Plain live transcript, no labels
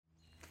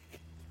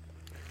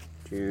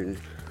June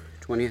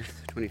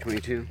 20th,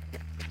 2022.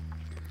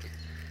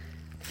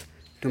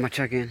 Doing my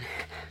check-in.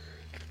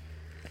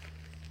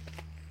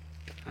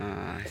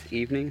 It's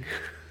evening,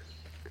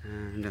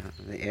 and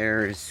the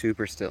air is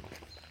super still.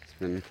 It's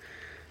been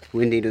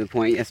windy to the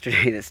point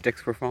yesterday that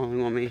sticks were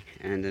falling on me,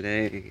 and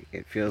today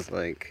it feels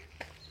like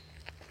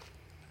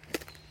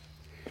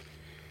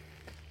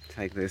it's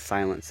like those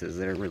silences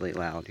that are really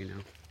loud, you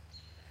know.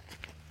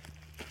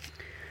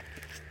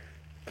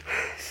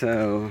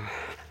 So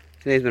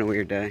today's been a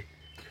weird day,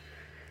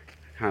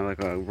 kind of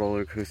like a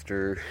roller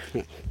coaster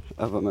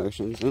of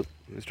emotions. Oh,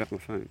 I just dropped my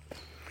phone.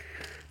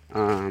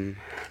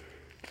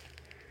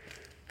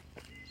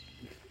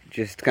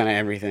 Just kind of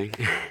everything.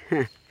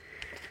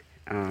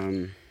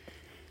 I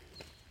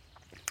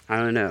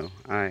don't know.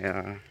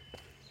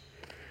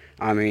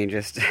 I mean,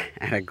 just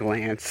at a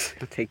glance,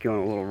 I'll take you on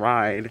a little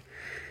ride.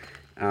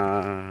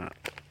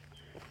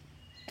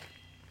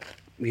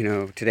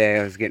 Today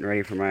I was getting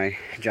ready for my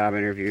job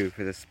interview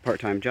for this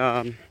part-time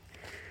job,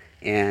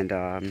 and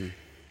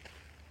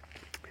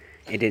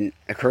it didn't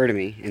occur to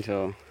me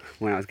until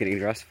when I was getting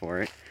dressed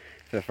for it.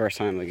 For the first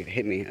time, like, it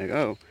hit me, like,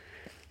 oh,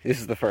 this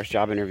is the first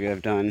job interview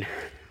I've done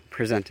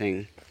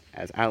presenting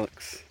as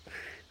Alex.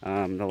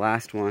 The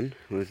last one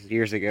was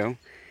years ago,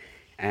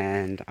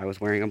 and I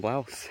was wearing a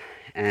blouse.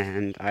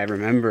 And I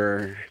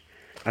remember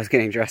I was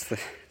getting dressed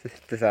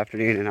this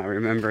afternoon, and I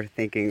remember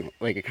thinking,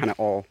 like, it kind of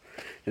all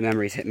the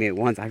memories hit me at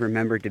once. I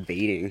remember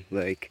debating,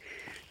 like,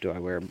 do I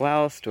wear a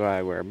blouse? Do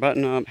I wear a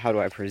button-up? How do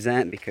I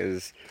present?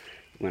 Because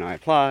when I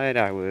applied,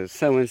 I was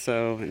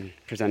so-and-so and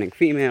presenting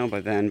female,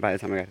 but then by the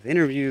time I got to the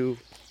interview,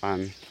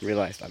 I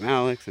realized I'm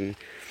Alex,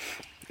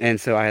 and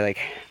so I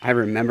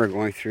remember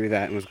going through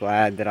that and was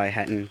glad that I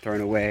hadn't thrown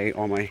away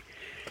all my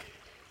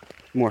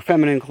more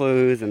feminine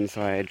clothes, and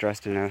so I had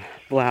dressed in a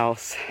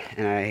blouse,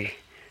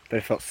 but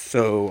it felt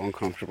so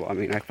uncomfortable. I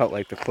mean, I felt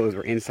like the clothes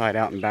were inside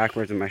out and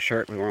backwards, and my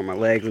shirt was on my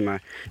legs, and my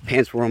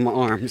pants were on my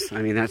arms.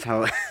 I mean, that's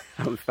how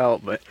it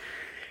felt, but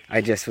I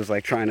just was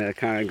like trying to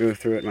kind of go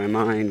through it in my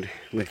mind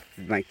with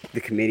like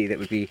the committee that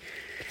would be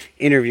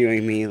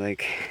interviewing me,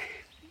 like,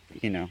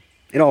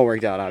 it all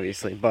worked out,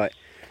 obviously, but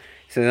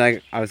so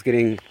like I was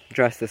getting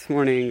dressed this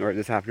morning or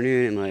this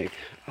afternoon, and like,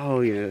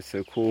 oh, that's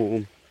so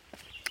cool.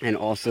 And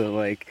also,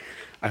 like,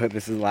 I hope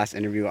this is the last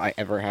interview I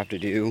ever have to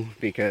do,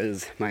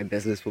 because my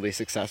business will be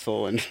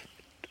successful and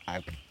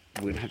I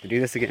wouldn't have to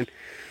do this again.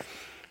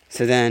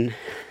 So then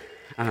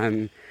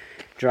I'm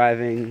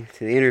driving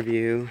to the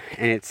interview,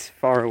 and it's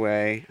far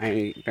away.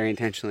 I very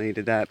intentionally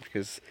did that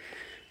because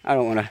I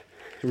don't want to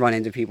run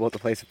into people at the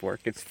place of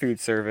work. It's food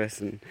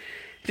service, and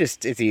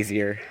it's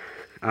easier.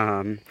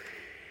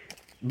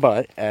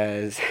 But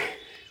as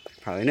you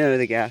probably know,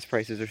 the gas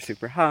prices are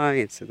super high,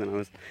 and so then I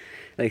was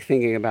like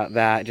thinking about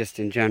that just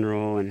in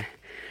general, and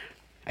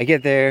I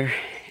get there,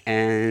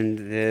 and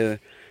the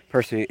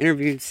person who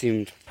interviewed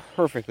seemed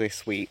perfectly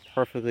sweet,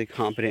 perfectly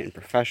competent and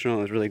professional.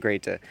 It was really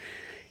great to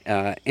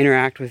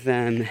interact with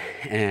them,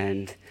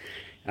 and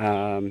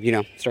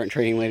starting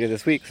training later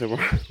this week, so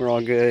we're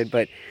all good.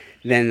 But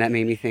then that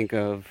made me think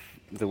of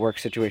the work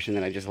situation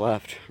that I just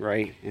left,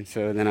 right? And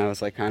so then I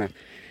was like kind of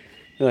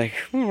like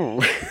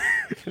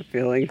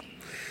feeling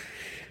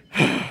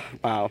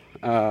wow,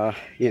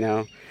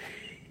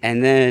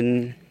 and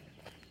then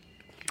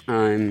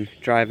I'm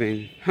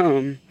driving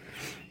home,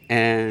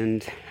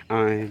 and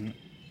I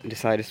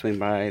decided to swing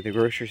by the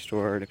grocery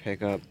store to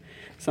pick up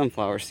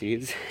sunflower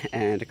seeds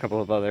and a couple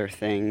of other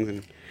things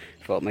and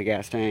fill up my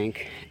gas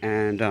tank.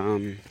 And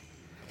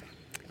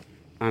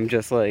I'm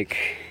just like,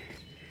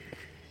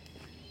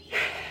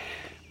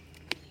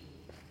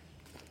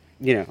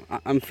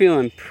 I'm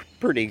feeling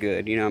pretty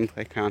good. I'm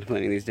like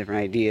contemplating these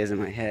different ideas in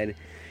my head,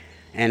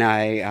 and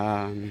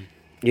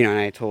and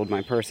I told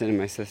my person and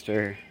my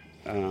sister,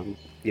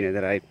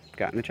 that I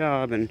gotten the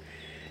job. And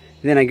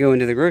then I go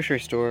into the grocery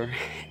store,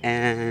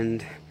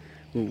 and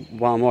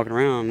while I'm walking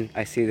around,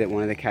 I see that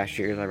one of the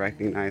cashiers, I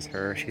recognize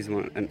her. She's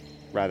a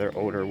rather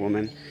older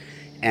woman,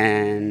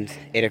 and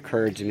it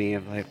occurred to me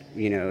of like,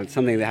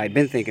 something that I'd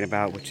been thinking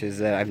about, which is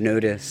that I've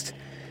noticed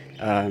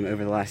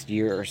over the last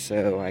year or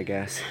so, I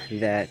guess,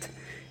 that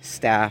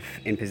staff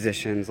in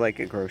positions like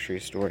at grocery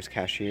stores,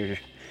 cashiers,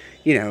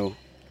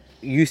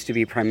 used to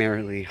be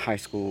primarily high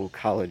school,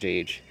 college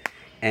age.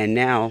 And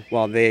now,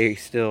 while they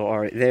still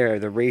are there,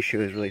 the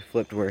ratio is really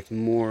flipped where it's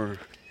more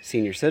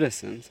senior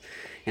citizens.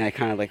 And I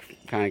kind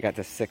of got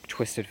this sick,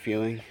 twisted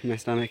feeling in my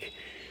stomach.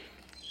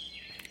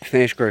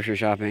 Finish grocery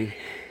shopping,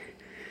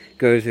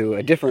 go to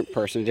a different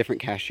person, a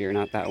different cashier,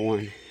 not that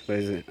one,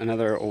 but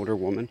another older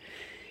woman.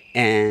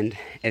 And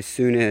as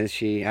soon as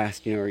she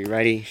asked, are you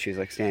ready? She was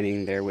like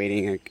standing there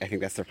waiting. I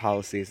think that's their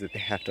policies, that they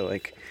have to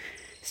like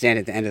stand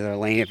at the end of their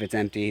lane if it's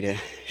empty to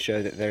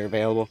show that they're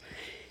available.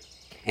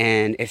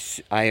 And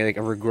I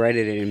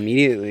regretted it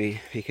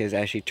immediately, because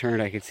as she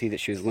turned, I could see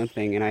that she was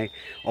limping, and I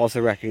also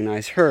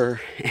recognized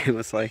her, and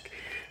was like,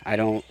 I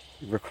don't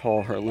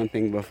recall her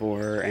limping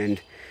before.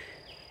 And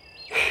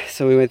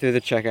so we went through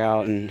the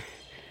checkout and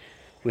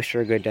wished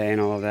her a good day and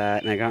all of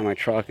that, and I got in my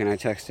truck and I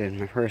texted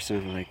my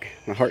person, like,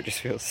 my heart just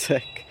feels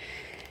sick.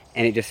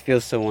 And it just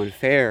feels so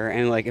unfair.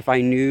 And like, if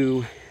I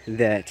knew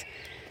that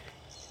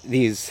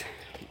these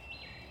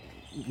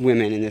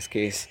women in this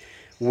case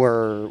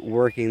were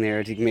working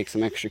there to make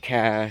some extra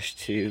cash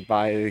to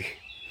buy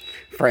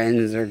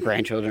friends or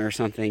grandchildren or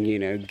something, you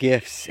know,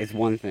 gifts, it's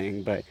one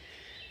thing, but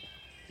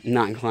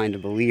not inclined to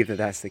believe that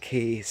that's the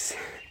case.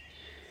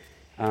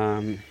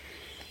 And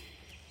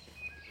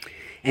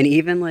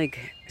even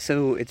like,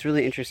 so it's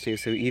really interesting.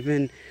 So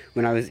even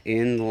when I was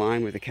in the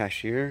line with the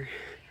cashier,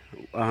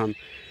 I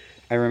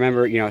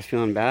remember, you know, I was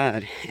feeling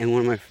bad, and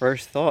one of my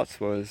first thoughts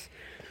was,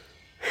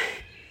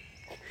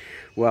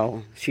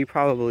 well, she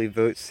probably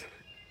votes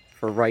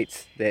for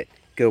rights that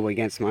go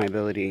against my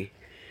ability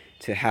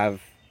to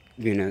have,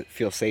 you know,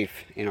 feel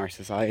safe in our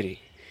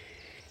society.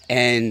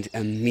 And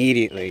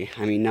immediately,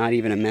 I mean, not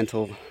even a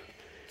mental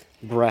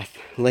breath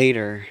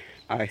later,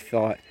 I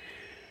thought,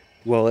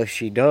 well, if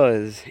she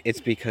does, it's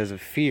because of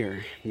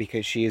fear,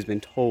 because she has been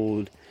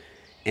told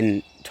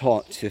and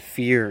taught to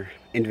fear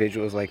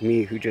individuals like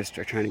me who just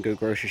are trying to go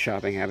grocery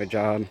shopping, have a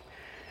job,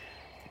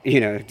 you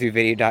know, do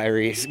video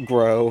diaries,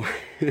 grow,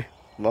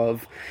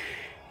 love,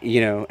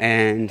 you know.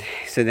 And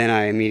so then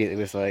I immediately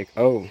was like,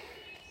 oh,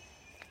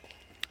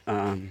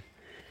 you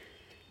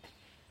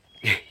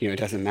know, it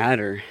doesn't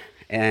matter.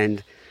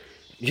 And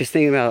just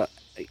thinking about,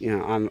 you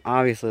know, I'm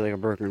obviously like a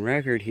broken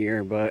record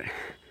here, but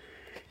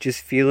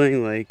just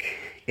feeling like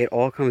it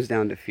all comes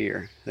down to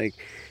fear. Like,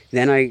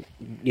 then I,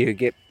 you know,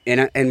 get,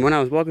 and when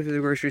I was walking through the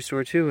grocery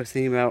store too, I was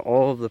thinking about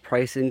all of the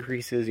price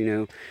increases. You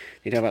know,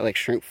 they talk about like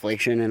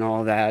shrinkflation and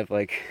all that,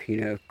 like, you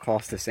know,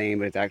 cost the same,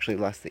 but it's actually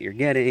less that you're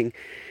getting.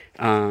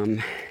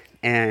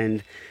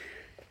 And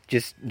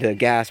just the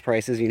gas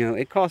prices, you know,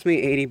 it cost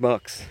me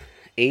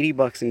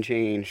 $80 and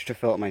change to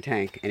fill up my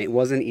tank, and it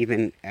wasn't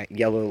even at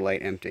yellow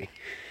light empty.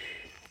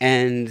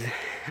 And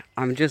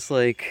I'm just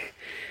like,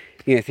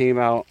 you know, thinking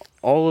about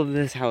all of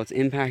this, how it's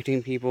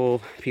impacting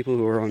people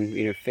who are on,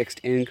 you know, fixed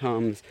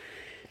incomes,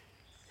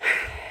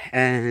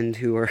 and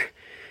who are,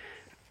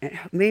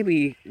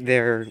 maybe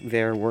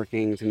they're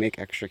working to make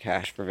extra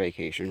cash for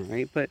vacation,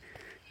 right? But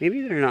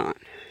maybe they're not.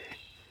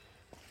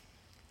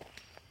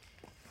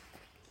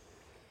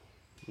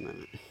 Hello.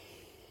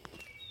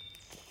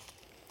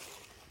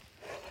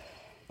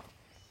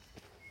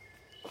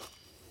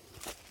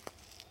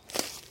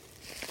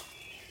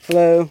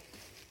 Hello.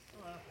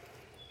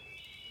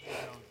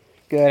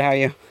 Good, how are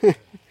you? Thank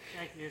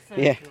you.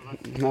 Yeah,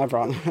 no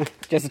problem.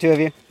 Just the two of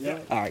you? Yeah.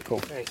 Alright, cool.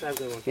 Thanks. Have a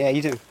good one. Yeah,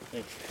 you too.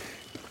 Thanks.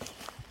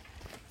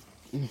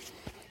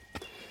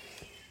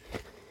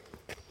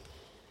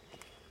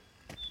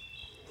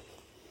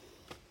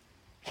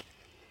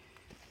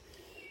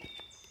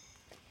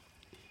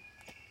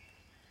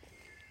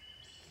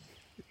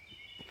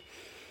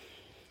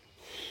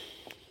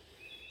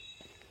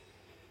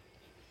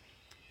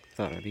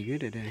 Thought I'd be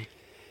good today.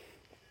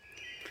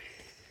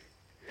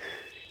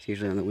 It's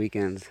usually on the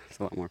weekends. It's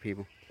a lot more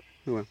people.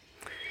 Oh well.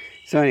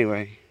 So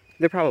anyway,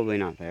 they're probably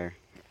not there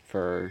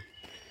for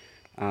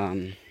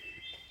to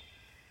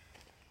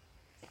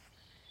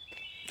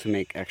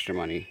make extra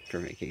money for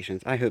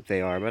vacations. I hope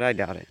they are, but I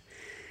doubt it.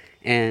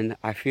 And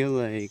I feel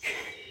like,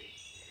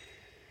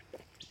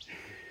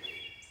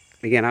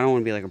 again, I don't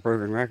want to be like a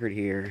broken record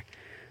here,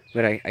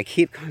 but I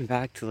keep coming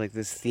back to like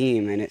this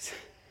theme, and it's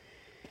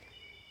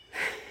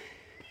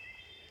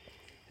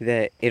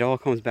that it all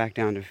comes back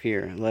down to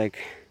fear. Like,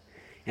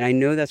 and I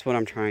know that's what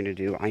I'm trying to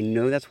do. I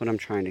know that's what I'm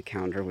trying to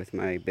counter with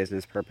my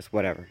business, purpose,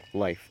 whatever,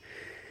 life.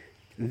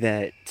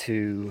 That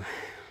to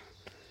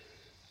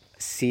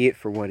see it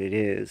for what it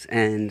is,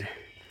 and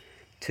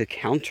to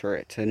counter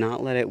it, to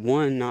not let it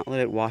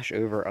wash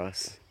over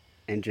us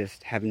and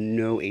just have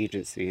no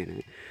agency in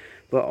it.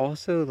 But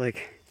also,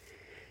 like,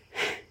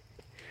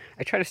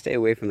 I try to stay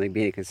away from like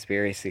being a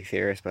conspiracy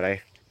theorist, but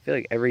I feel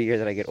like every year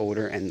that I get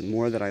older and the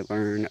more that I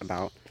learn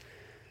about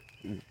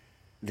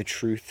the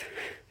truth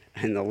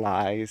and the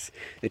lies,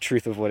 the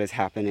truth of what has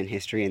happened in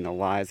history and the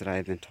lies that I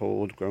have been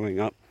told growing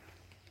up.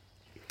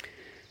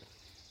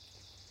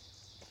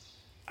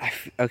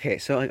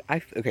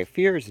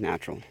 Fear is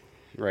natural,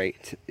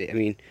 right? I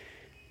mean,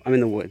 I'm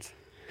in the woods,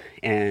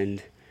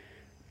 and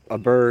a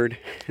bird,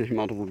 there's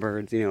multiple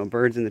birds, you know, a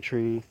bird's in the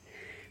tree,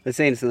 let's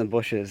say it's in the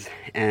bushes,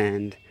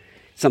 and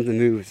something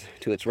moves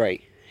to its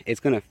right,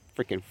 it's gonna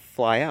freaking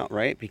fly out,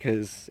 right?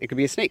 Because it could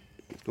be a snake.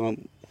 Well,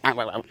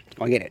 I'll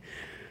get it.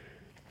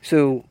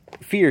 So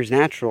fear is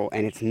natural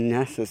and it's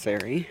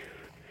necessary,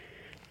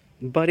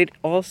 but it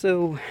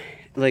also,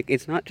 like,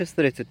 it's not just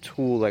that it's a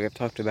tool, like I've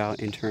talked about,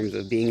 in terms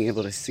of being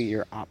able to see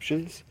your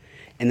options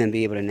and then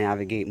be able to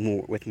navigate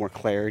more with more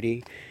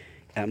clarity,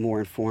 more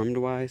informed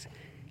wise.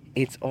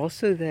 It's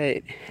also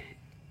that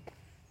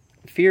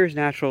fear is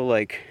natural,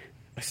 like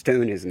a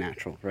stone is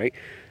natural, right?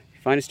 You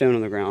find a stone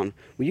on the ground,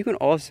 well, you can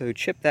also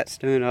chip that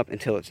stone up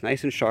until it's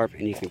nice and sharp,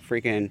 and you can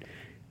freaking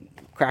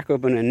crack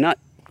open a nut,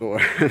 or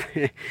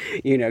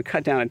you know,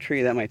 cut down a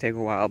tree. That might take a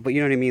while, but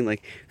you know what I mean.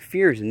 Like,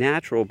 fear is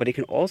natural, but it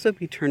can also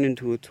be turned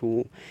into a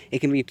tool. It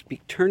can be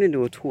turned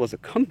into a tool as a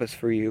compass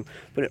for you,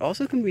 but it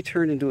also can be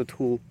turned into a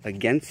tool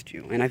against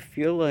you. And I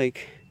feel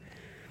like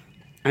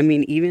I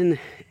mean, even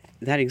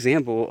that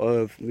example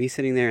of me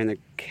sitting there in the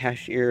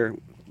cashier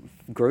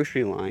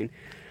grocery line,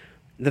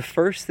 the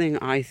first thing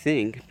I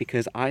think,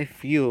 because I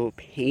feel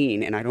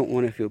pain and I don't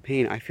want to feel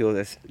pain, I feel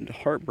this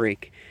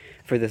heartbreak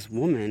for this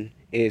woman,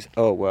 is,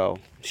 oh, well,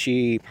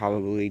 she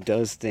probably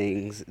does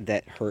things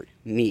that hurt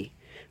me,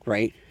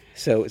 right?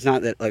 So it's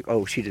not that, like,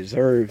 oh, she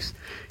deserves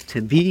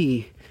to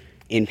be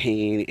in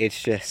pain.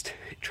 It's just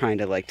trying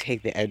to, like,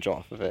 take the edge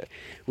off of it,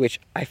 which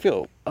I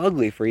feel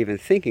ugly for even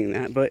thinking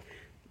that, but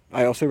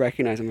I also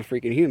recognize I'm a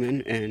freaking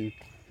human, and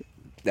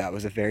that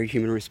was a very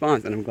human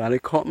response, and I'm glad I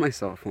caught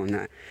myself on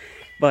that.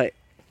 But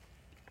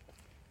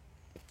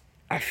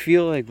I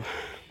feel like, what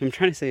I'm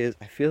trying to say is,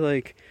 I feel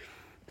like,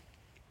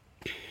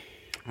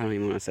 I don't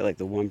even want to say like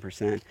the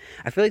 1%.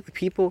 I feel like the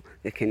people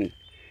that can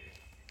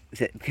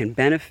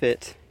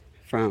benefit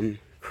from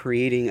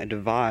creating a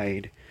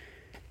divide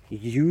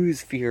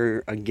use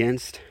fear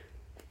against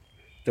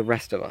the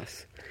rest of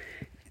us.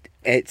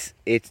 It's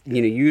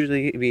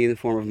usually it could be in the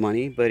form of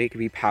money, but it could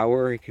be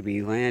power, it could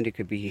be land, it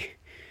could be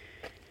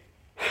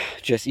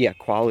just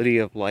quality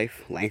of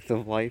life, length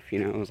of life.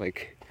 It was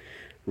like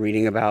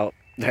reading about,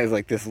 there's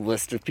like this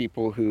list of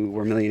people who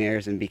were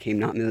millionaires and became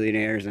not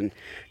millionaires, and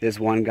this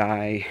one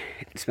guy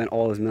spent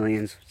all his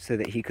millions so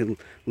that he could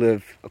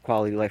live a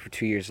quality life for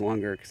 2 years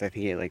longer, because I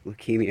think he had like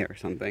leukemia or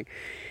something.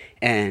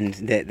 And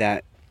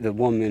that the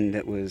woman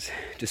that was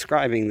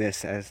describing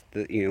this as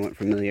went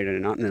from millionaire to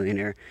not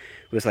millionaire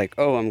was like,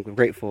 oh, I'm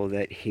grateful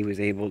that he was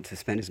able to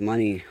spend his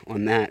money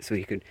on that so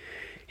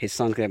his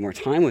son could have more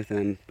time with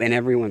him. And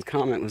everyone's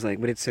comment was like,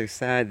 but it's so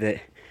sad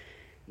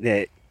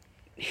that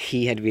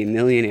he had to be a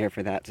millionaire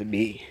for that to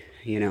be,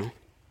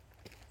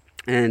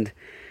 And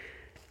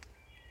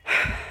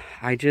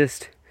I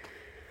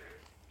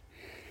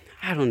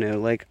don't know,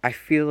 like, I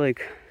feel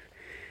like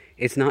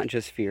it's not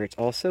just fear, it's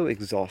also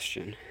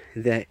exhaustion.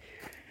 That,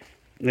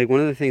 like, one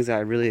of the things that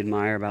I really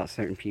admire about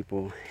certain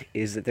people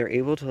is that they're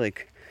able to,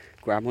 like,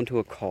 grab onto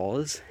a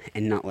cause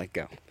and not let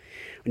go.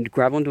 And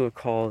grab onto a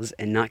cause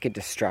and not get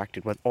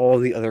distracted with all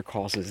the other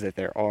causes that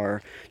there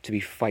are to be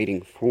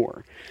fighting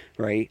for,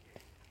 right?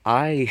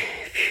 I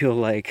feel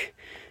like,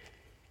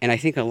 and I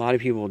think a lot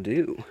of people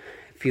do,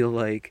 feel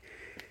like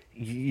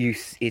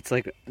it's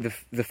like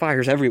the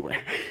fire's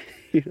everywhere.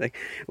 You're like,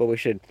 well, we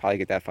should probably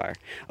get that fire.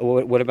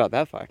 Oh, what about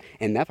that fire?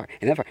 And that fire,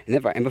 and that fire, and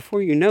that fire. And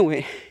before you know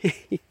it,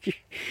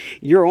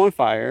 you're on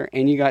fire,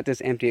 and you got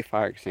this empty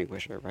fire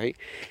extinguisher, right?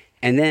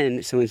 And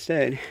then, so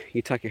instead,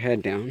 you tuck your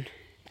head down,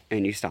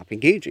 and you stop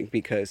engaging,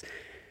 because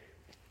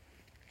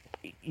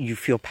you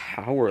feel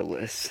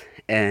powerless,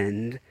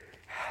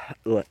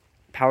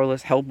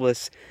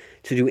 helpless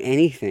to do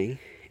anything,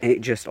 and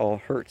it just all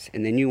hurts.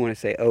 And then you want to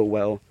say, oh,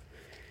 well,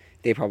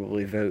 they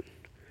probably vote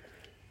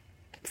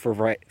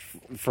for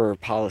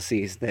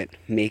policies that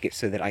make it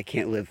so that I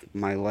can't live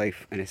my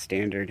life in a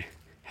standard,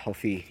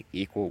 healthy,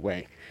 equal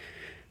way,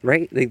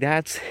 right? Like,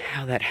 that's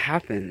how that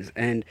happens.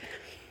 And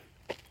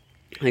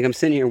like, I'm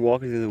sitting here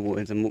walking through the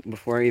woods, and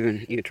before I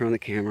even turn on the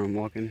camera, I'm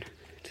walking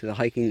to the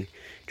hiking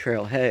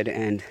trail ahead,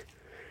 and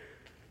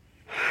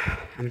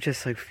I'm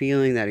just like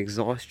feeling that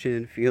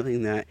exhaustion,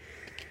 feeling that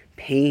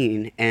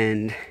pain,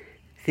 and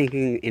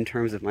thinking in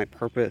terms of my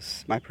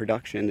purpose, my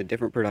production, the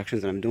different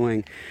productions that I'm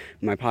doing,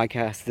 my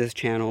podcast, this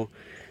channel,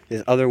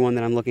 this other one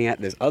that I'm looking at,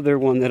 this other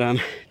one that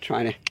I'm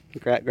trying to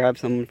grab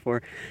someone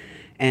for,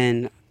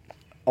 and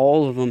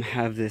all of them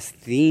have this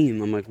theme.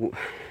 I'm like,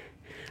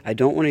 I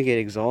don't want to get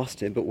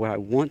exhausted, but what I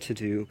want to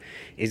do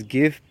is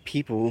give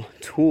people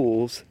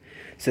tools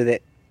so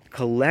that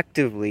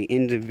collectively,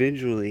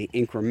 individually,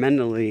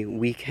 incrementally,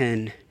 we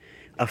can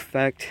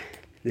affect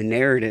the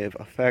narrative,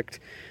 affect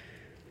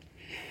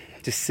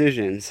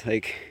decisions,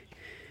 like,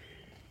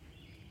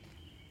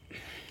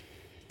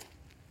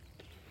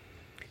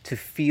 to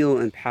feel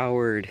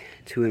empowered,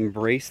 to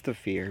embrace the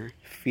fear,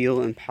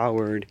 feel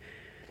empowered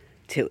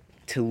to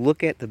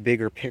look at the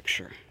bigger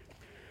picture,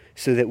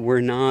 so that we're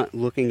not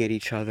looking at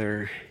each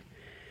other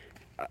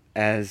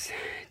as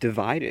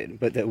divided,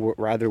 but that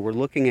we're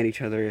looking at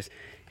each other as,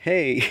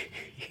 hey,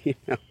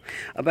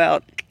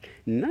 about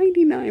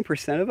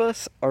 99% of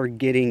us are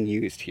getting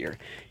used here.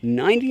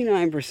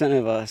 99%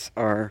 of us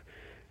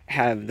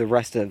have the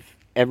rest of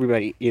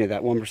everybody,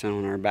 that 1%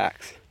 on our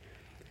backs.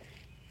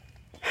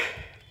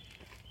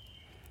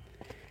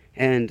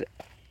 And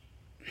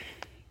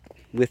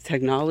with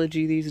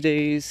technology these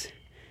days,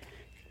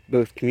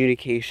 both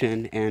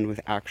communication and with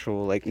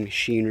actual, like,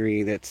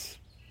 machinery that's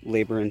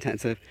labor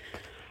intensive,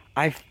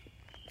 I'm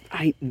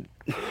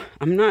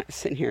not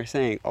sitting here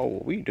saying, oh,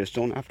 well, we just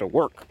don't have to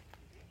work.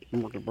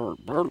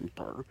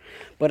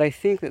 But I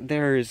think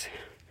that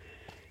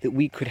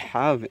we could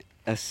have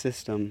a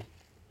system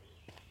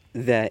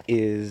that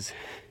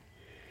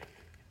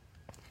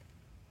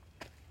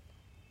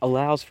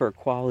allows for a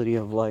quality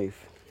of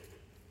life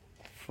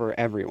for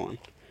everyone.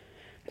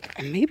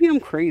 And maybe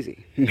I'm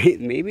crazy.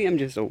 Maybe I'm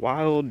just a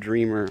wild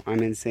dreamer.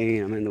 I'm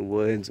insane. I'm in the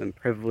woods. I'm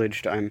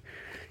privileged.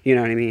 You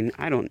know what I mean?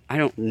 I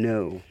don't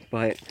know.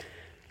 But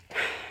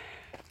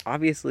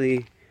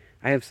obviously,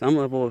 I have some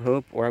level of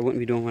hope, or I wouldn't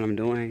be doing what I'm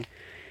doing.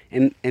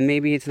 And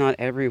maybe it's not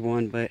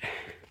everyone, but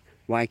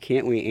why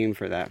can't we aim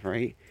for that,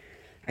 right?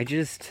 I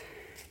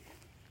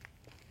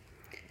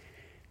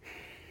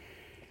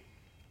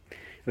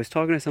was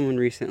talking to someone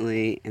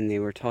recently, and they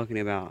were talking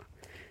about,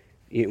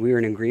 we were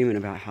in agreement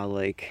about how,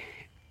 like,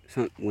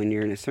 when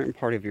you're in a certain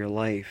part of your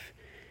life,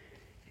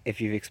 if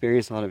you've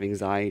experienced a lot of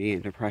anxiety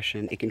and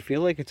depression, it can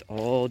feel like it's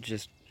all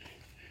just,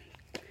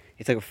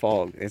 it's like a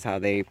fog, is how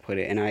they put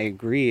it. And I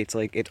agree, it's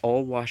like it's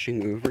all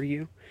washing over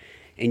you,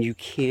 and you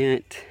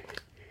can't,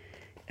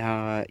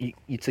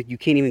 it's like you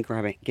can't even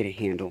get a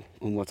handle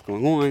on what's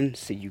going on,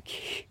 so you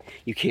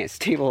can't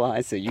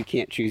stabilize, so you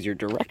can't choose your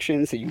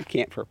direction, so you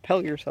can't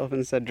propel yourself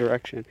in said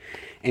direction.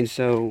 And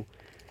so,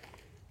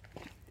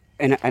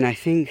 and I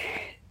think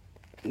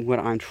what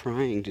I'm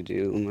trying to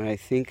do, and what I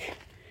think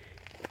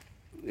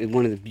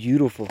one of the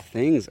beautiful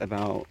things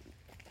about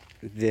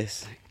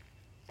this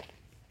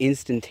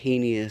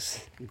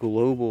instantaneous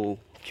global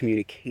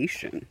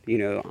communication,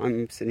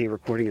 I'm sitting here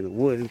recording in the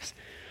woods,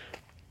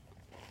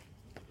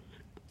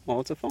 well,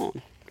 it's a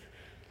phone.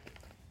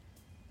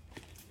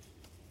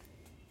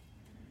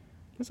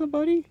 What's up,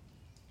 buddy?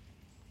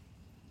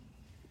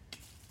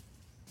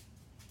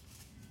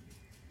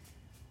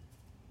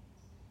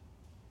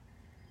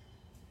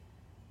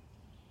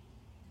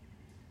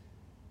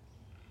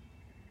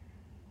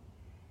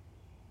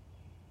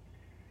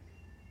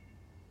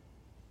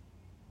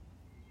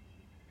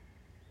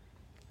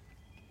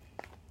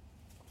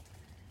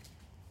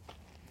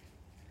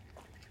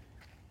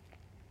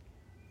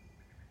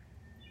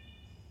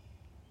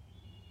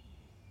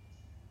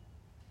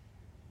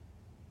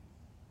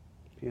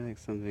 I feel like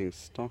something's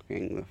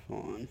stalking the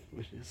fawn,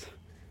 which is,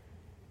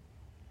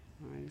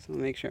 I just want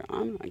to make sure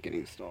I'm not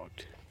getting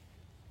stalked.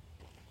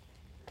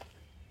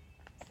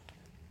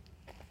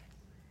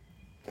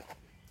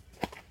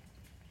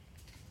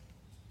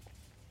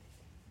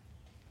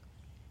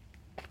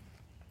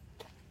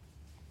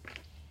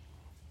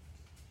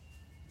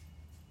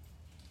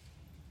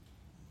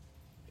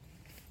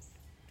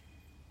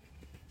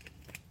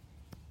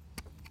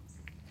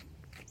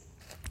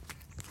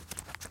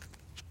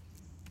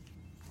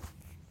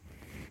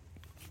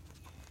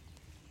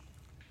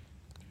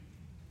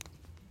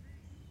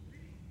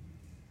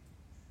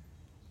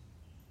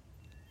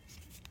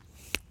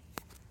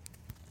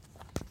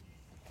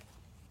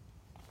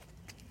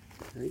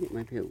 I think it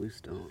might be a loose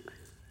dog.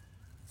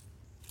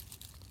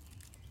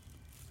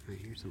 I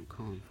hear some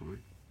calling for it.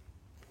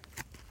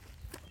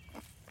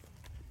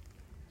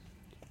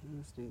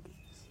 Just in case.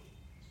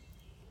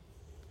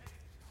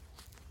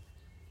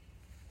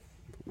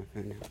 Put my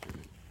phone down for a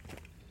minute.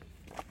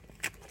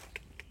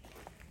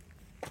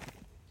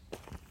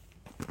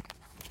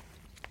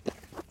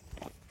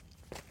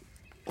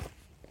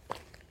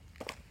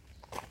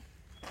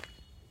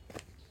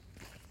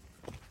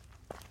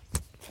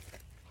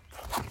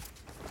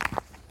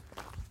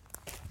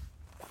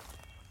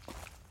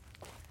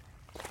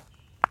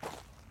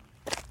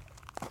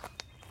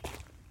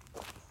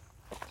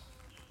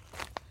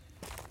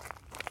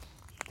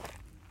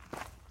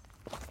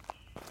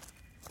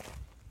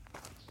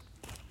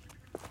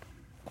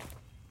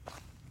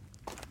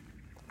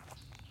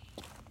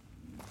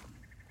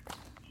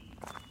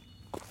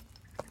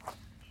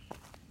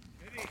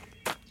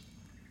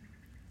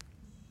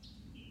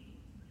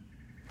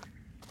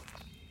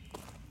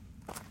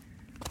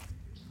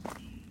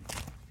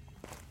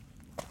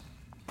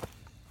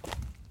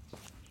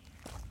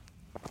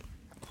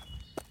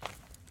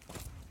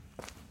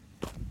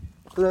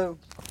 Hello.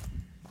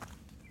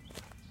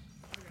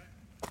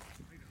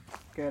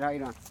 Good, how you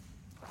doing?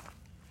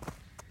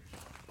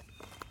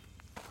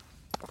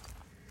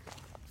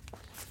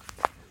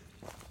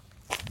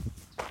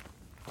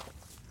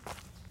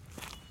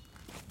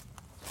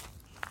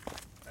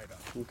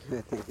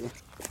 Good, thank you.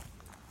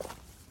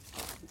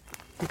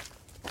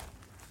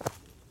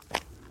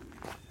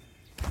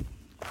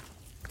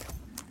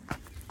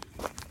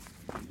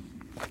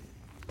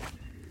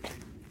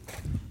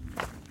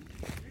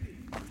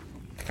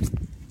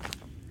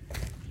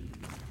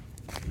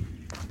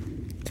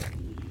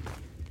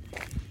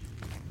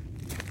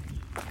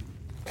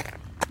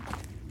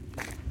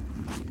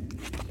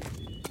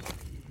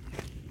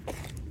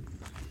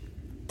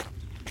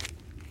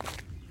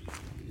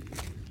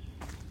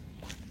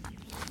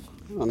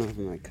 I don't know if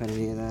I might cut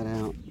any of that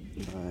out,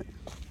 but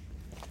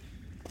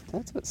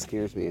that's what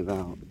scares me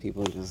about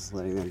people just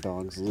letting their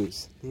dogs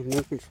loose. They have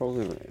no control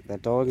over it.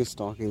 That dog is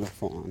stalking the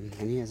fawn,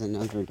 and he has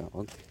another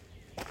dog.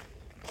 I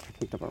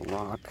picked up a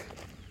rock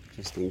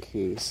just in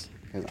case,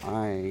 because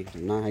I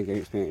did not have good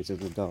experiences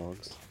with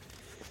dogs.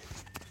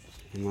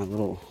 And my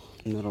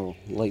little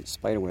light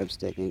spiderweb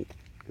stick ain't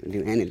gonna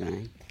do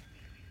anything.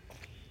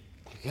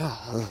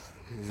 Yeah.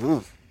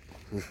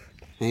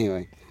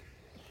 Anyway,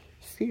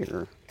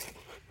 fear.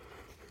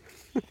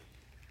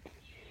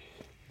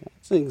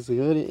 That's a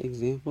good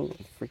example of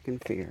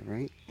freaking fear,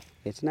 right?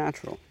 It's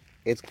natural.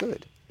 It's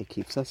good. It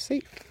keeps us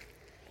safe.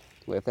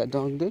 What if that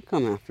dog did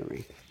come after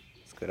me?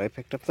 It's good I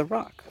picked up the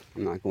rock.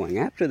 I'm not going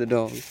after the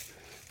dog. I'm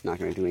not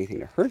going to do anything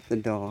to hurt the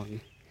dog.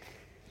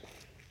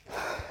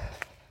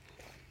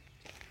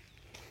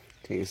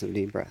 Taking some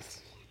deep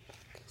breaths.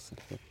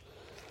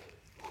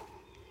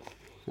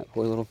 That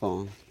poor little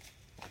fawn.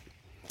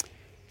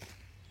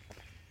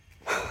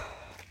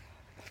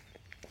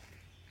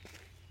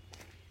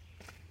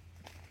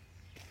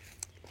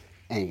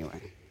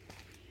 Anyway,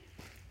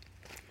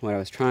 what I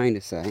was trying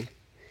to say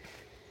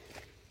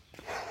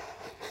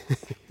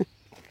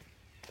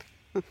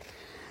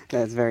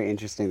that's very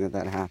interesting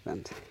that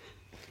happened.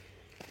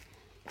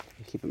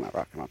 I'm keeping my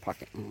rock in my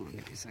pocket. Hold on,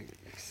 give me a second.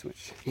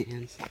 Switch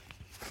hands.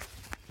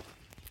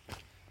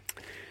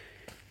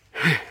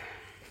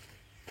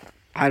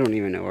 I don't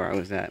even know where I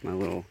was at, my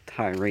little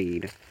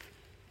tirade.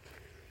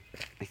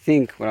 I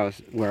think where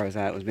I was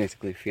at was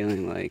basically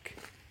feeling like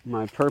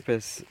my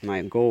purpose,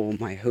 my goal,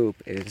 my hope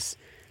is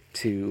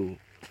to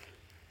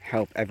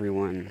help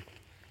everyone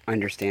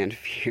understand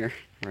fear,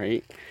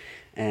 right?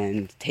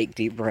 And take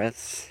deep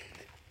breaths,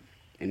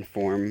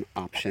 inform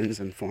options,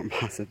 inform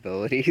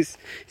possibilities,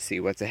 see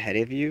what's ahead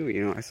of you.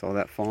 You know, I saw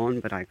that fawn,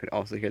 but I could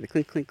also hear the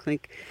clink, clink,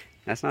 clink.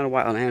 That's not a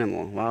wild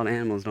animal. Wild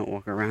animals don't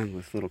walk around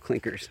with little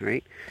clinkers,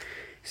 right?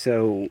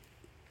 So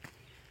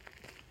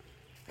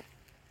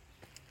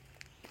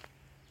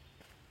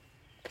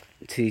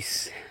to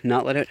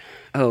not let it,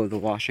 the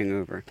washing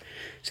over.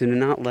 So to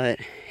not let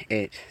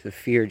the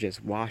fear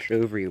just wash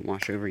over you,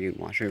 wash over you,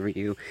 wash over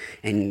you,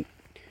 and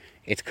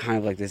it's kind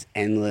of like this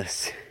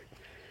endless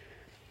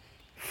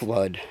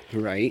flood,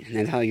 right? And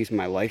that's how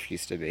my life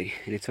used to be.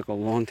 And it took a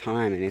long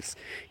time, and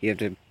you have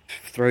to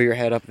throw your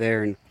head up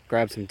there and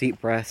grab some deep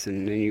breaths,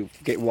 and then you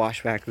get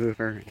washed back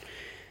over.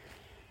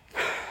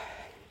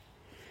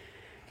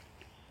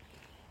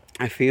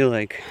 I feel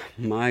like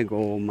my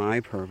goal, my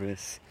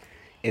purpose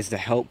is to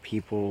help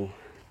people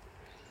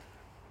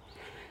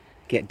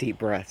get deep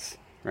breaths,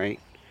 right?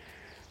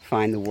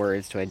 Find the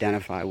words to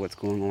identify what's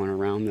going on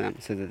around them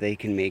so that they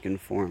can make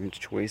informed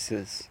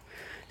choices,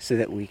 so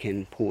that we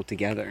can pull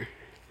together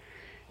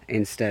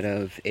instead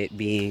of it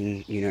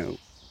being,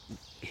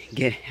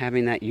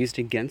 having that used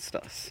against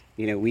us.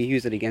 We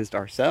use it against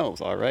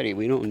ourselves already.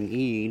 We don't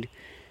need,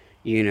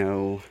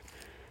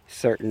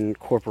 certain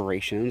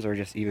corporations or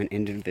just even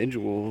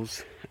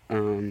individuals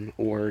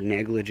or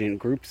negligent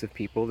groups of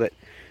people that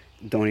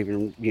don't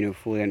even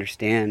fully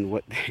understand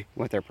what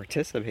they're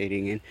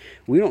participating in.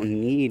 We don't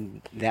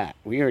need that.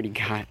 We already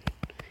got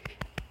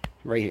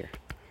right here,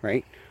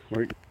 right?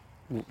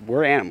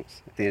 We're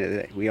animals at the end of the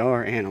day. We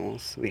are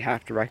animals. We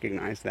have to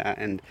recognize that,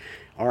 and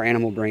our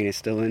animal brain is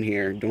still in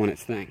here doing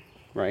its thing,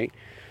 right?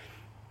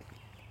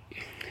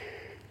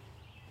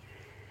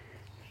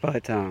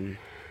 But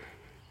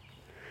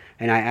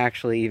and I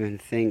actually even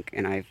think,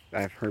 and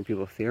I've heard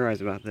people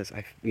theorize about this.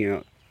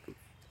 Screw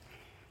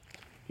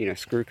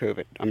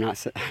COVID. I'm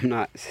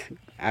not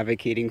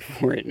advocating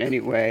for it in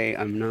any way.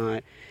 I'm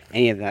not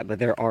any of that. But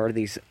there are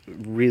these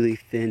really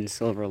thin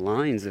silver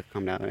lines that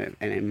come out of it.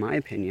 And in my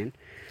opinion,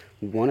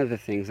 one of the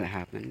things that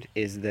happened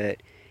is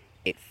that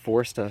it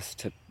forced us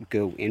to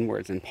go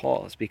inwards and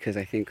pause. Because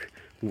I think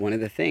one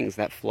of the things,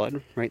 that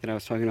flood, right, that I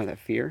was talking about, that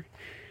fear,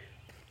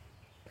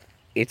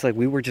 it's like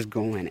we were just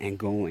going and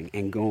going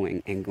and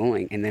going and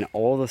going. And then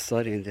all of a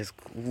sudden, this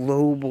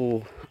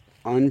global,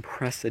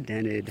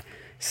 unprecedented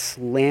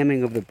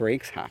slamming of the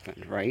brakes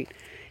happened, right?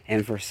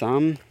 And for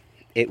some,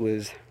 it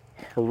was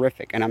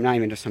horrific. And I'm not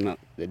even just talking about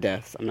the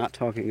deaths. I'm not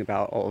talking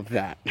about all of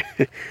that.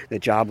 The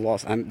job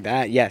loss.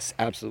 That, yes,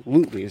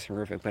 absolutely is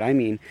horrific. But I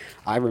mean,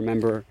 I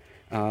remember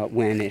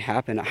when it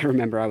happened, I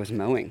remember I was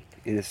mowing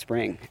in the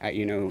spring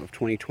of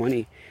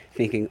 2020,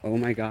 thinking, oh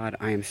my God,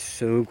 I am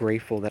so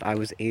grateful that I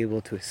was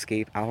able to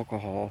escape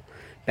alcohol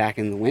back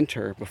in the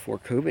winter before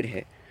COVID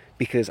hit,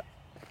 because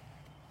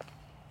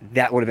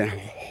that would have been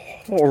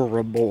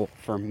horrible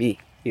for me.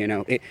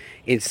 It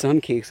in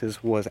some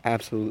cases was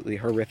absolutely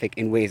horrific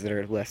in ways that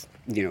are less,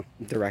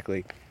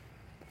 directly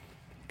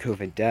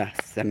COVID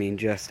deaths. I mean,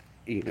 just,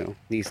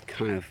 these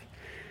kind of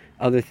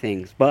other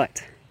things.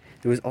 But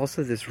there was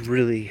also this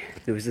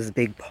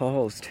big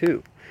pause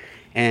too.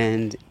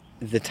 And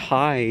the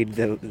tide,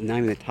 not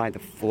even the tide, the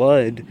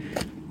flood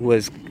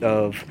was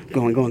of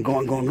going.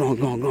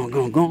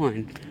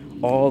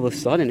 All of a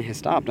sudden it has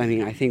stopped. I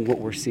mean, I think what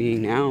we're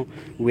seeing now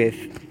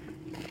with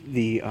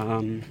the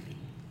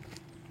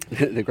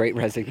Great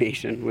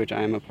Resignation, which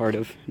I am a part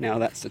of now,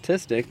 that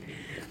statistic,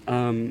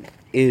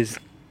 is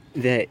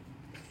that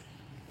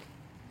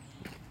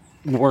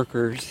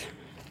workers,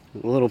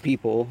 little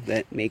people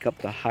that make up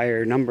the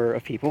higher number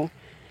of people,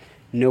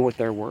 know what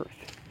they're worth,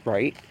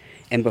 right?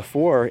 And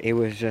before, it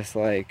was just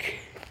like,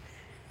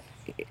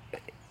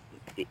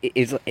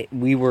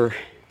 we were,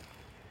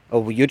 oh,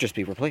 well, you'll just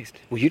be replaced.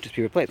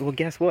 Well,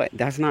 guess what?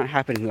 That's not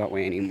happening that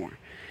way anymore.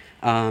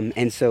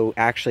 And so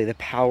actually the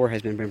power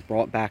has been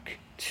brought back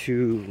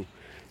to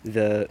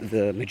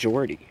the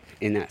majority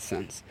in that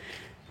sense.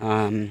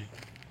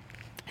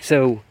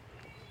 So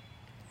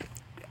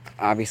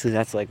obviously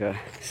that's like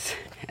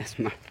as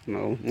my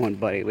one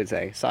buddy would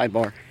say,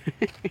 sidebar.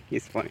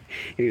 He's funny.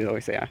 He would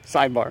always say,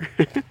 sidebar.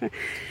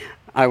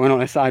 I went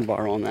on a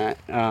sidebar on that.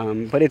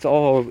 But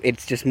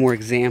it's just more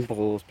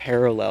examples,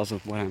 parallels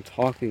of what I'm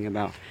talking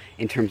about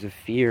in terms of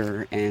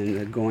fear and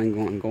the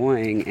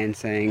going, and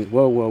saying,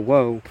 whoa, whoa,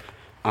 whoa,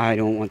 I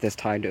don't want this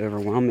tide to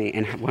overwhelm me.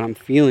 And what I'm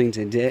feeling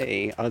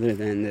today, other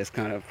than this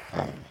kind of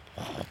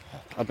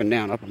up and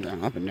down, up and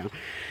down, up and down,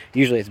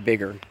 usually it's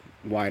bigger,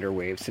 wider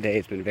waves. Today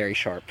it's been very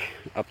sharp,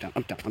 up, down,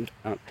 up, down,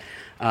 up,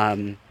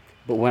 up.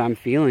 But what I'm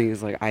feeling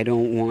is like, I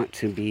don't want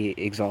to be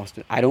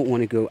exhausted. I don't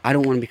want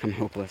to become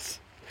hopeless.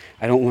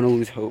 I don't want to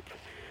lose hope.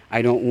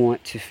 I don't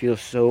want to feel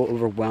so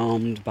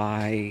overwhelmed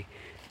by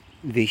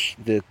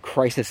the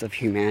crisis of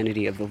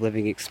humanity, of the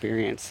living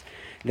experience,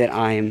 that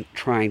I am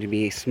trying to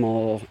be a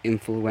small,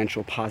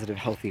 influential, positive,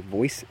 healthy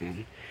voice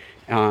in.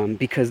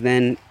 Because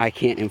then I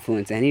can't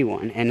influence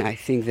anyone. And I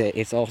think that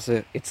it's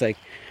like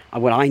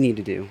what I need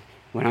to do,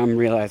 what I'm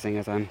realizing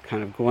as I'm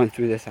kind of going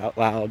through this out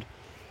loud,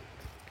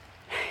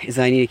 is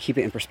I need to keep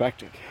it in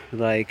perspective.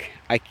 Like,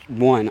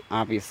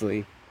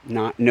 obviously,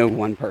 no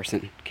one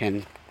person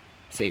can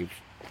save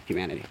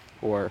humanity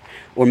or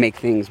make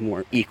things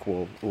more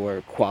equal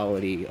or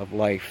quality of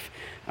life.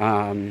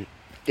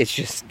 That's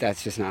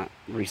just not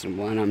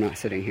reasonable, and I'm not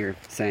sitting here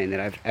saying that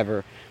I've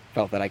ever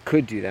felt that I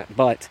could do that,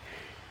 but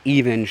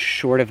even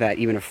short of that,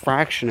 even a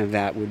fraction of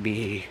that would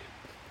be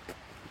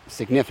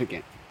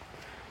significant.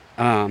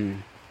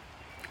 And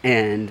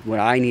what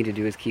I need to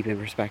do is keep in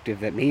perspective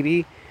that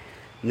maybe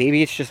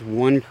it's just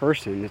one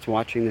person that's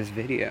watching this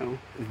video,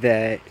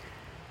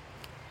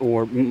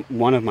 or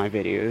one of my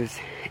videos,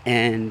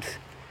 and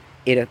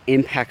it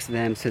impacts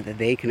them so that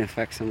they can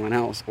affect someone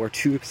else, or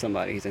two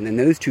somebody's, and then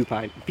those two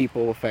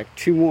people affect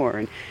two more,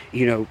 and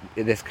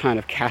this kind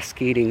of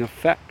cascading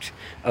effect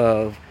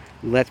of,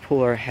 let's pull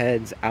our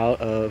heads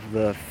out of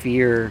the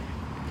fear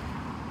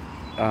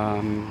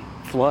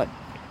flood.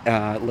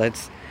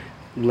 Let's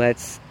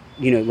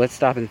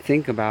stop and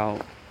think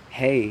about,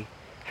 hey,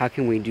 how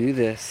can we do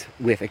this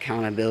with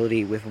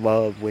accountability, with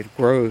love, with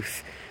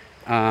growth,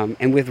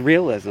 and with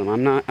realism?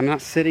 I'm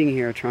not sitting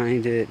here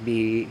trying to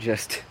be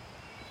just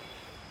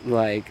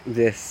like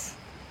this,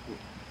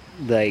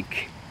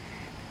 like,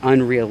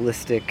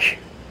 unrealistic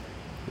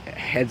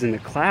heads in the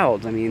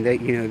clouds. I mean,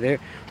 their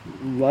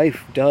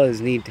life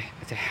does need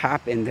to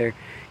happen.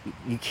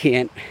 You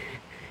can't.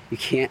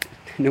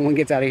 No one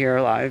gets out of here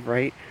alive,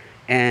 right?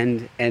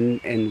 And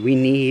we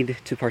need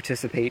to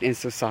participate in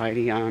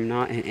society. I'm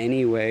not in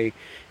any way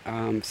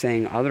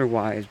saying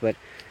otherwise, but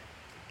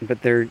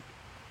there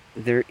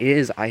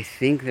is, I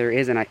think there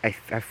is, and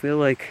I feel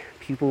like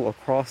people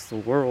across the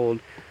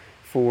world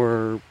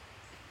for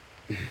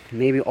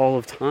maybe all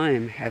of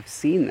time have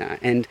seen that.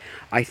 And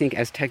I think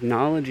as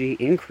technology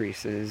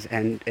increases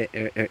and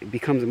it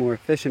becomes more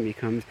efficient,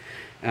 becomes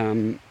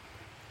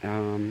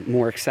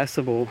more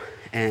accessible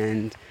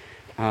and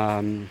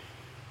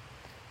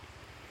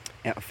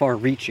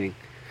far-reaching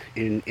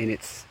in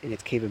its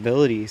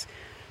capabilities,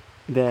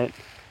 that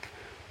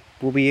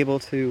we'll be able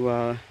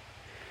to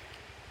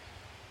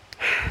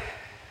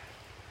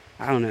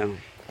I don't know.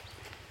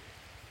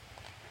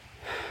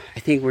 I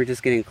think we're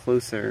just getting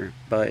closer,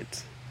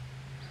 but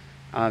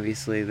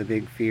obviously the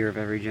big fear of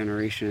every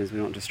generation is we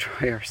don't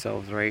destroy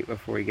ourselves right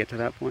before we get to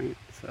that point.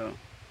 So,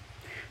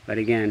 but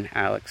again,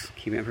 Alex,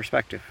 keep it in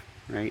perspective,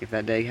 right? If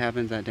that day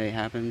happens, that day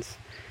happens.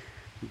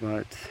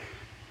 But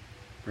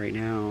right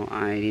now,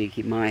 I need to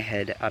keep my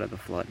head out of the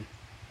flood.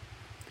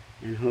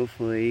 And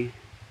hopefully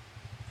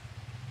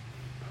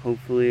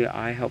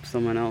I help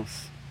someone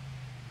else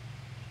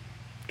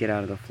get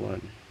out of the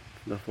flood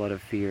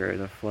of fear,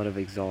 the flood of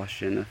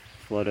exhaustion, the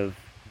flood of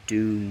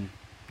doom,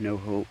 no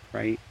hope,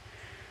 right?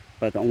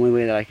 But the only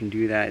way that I can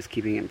do that is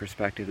keeping it in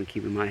perspective and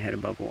keeping my head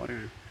above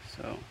water.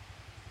 So,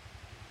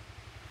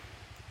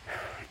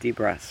 deep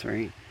breaths,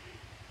 right?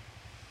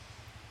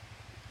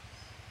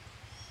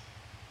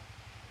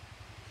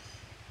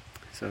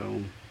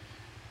 So,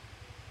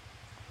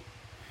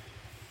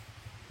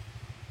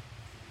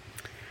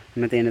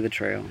 I'm at the end of the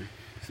trail.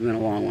 It's been a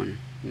long one.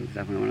 It's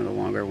definitely one of the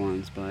longer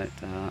ones, but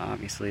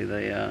obviously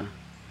the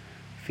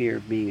fear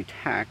of being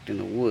attacked in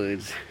the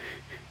woods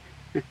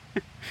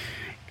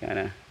kind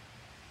of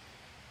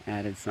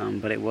added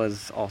some, but it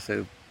was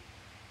also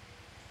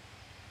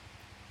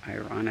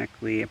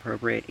ironically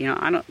appropriate.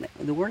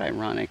 The word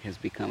ironic has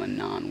become a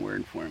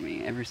non-word for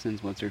me ever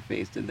since What's Her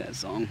Face did that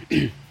song.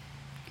 And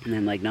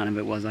then, like, none of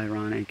it was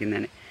ironic, and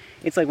then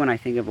it's like when I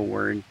think of a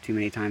word too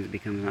many times, it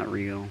becomes not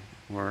real.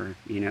 Or,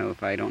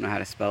 if I don't know how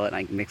to spell it,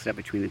 I mix it up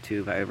between the two.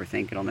 If I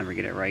overthink it, I'll never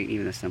get it right,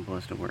 even the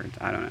simplest of words.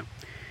 I don't know.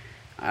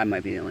 I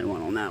might be the only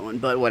one on that one,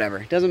 but whatever.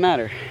 It doesn't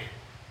matter.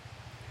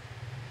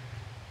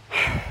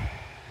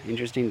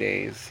 Interesting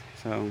days.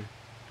 So, I'm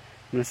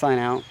going to sign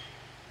out.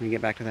 I'm going to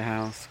get back to the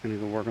house. I'm going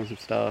to go work on some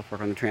stuff,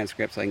 work on the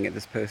transcript so I can get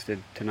this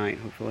posted tonight,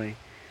 hopefully.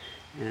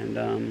 And,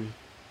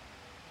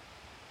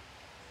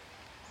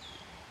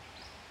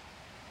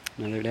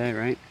 another day,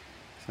 right?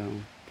 So,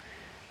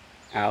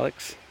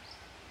 Alex,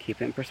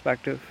 keep it in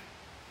perspective.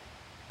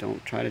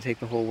 Don't try to take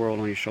the whole world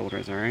on your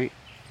shoulders, alright?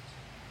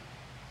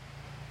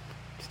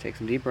 Just take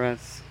some deep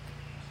breaths.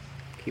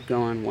 Keep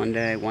going, one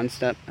day, one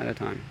step at a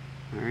time.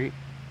 Alright?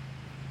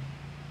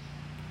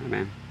 Alright,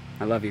 man.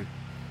 I love you.